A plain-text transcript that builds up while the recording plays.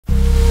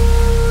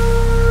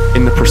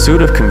In the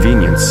pursuit of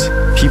convenience,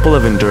 people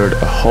have endured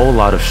a whole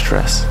lot of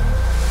stress.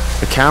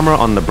 The camera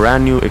on the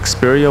brand new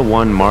Xperia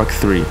 1 Mark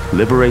III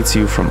liberates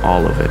you from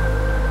all of it.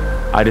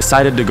 I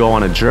decided to go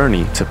on a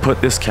journey to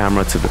put this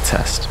camera to the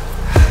test.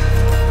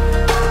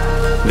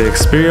 The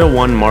Xperia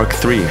 1 Mark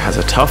III has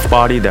a tough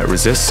body that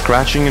resists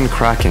scratching and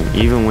cracking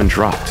even when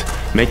dropped,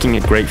 making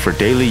it great for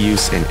daily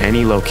use in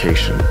any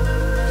location.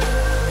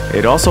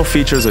 It also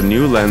features a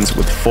new lens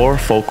with 4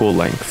 focal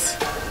lengths.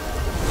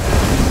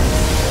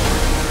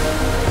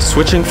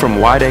 Switching from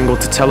wide angle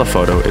to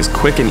telephoto is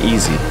quick and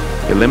easy,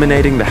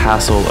 eliminating the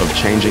hassle of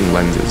changing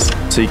lenses,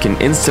 so you can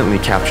instantly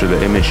capture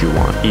the image you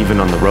want, even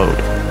on the road.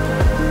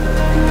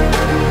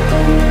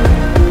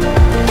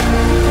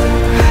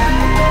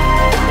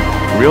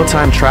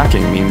 Real-time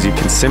tracking means you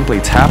can simply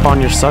tap on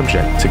your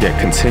subject to get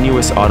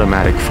continuous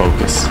automatic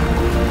focus.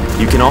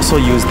 You can also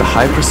use the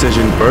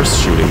high-precision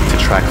burst shooting to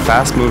track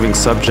fast-moving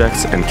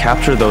subjects and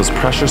capture those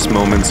precious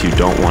moments you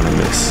don't want to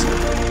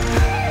miss.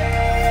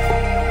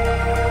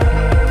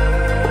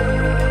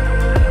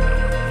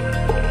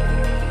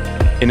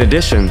 In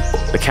addition,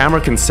 the camera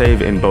can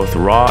save in both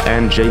RAW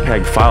and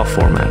JPEG file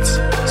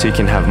formats, so you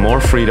can have more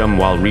freedom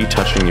while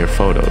retouching your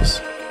photos.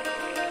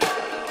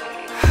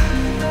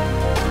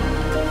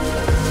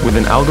 With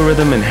an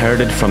algorithm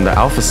inherited from the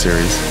Alpha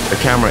series, the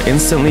camera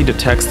instantly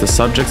detects the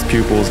subject's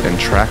pupils and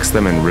tracks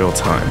them in real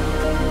time.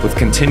 With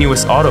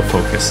continuous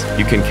autofocus,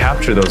 you can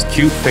capture those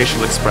cute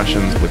facial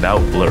expressions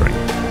without blurring.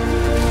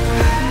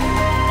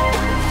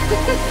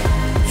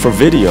 For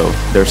video,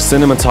 there's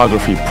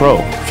Cinematography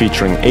Pro,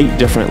 featuring 8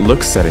 different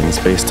look settings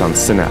based on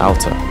Cine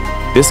Alta.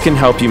 This can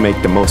help you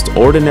make the most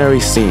ordinary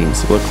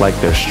scenes look like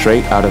they're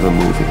straight out of a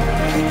movie.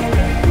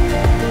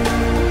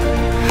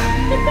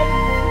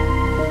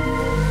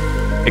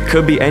 It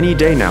could be any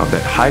day now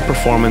that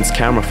high-performance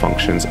camera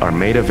functions are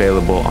made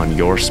available on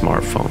your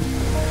smartphone.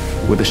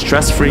 With a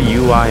stress-free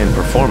UI and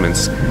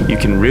performance, you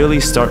can really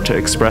start to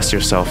express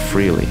yourself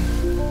freely.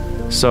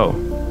 So,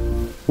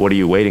 what are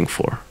you waiting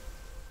for?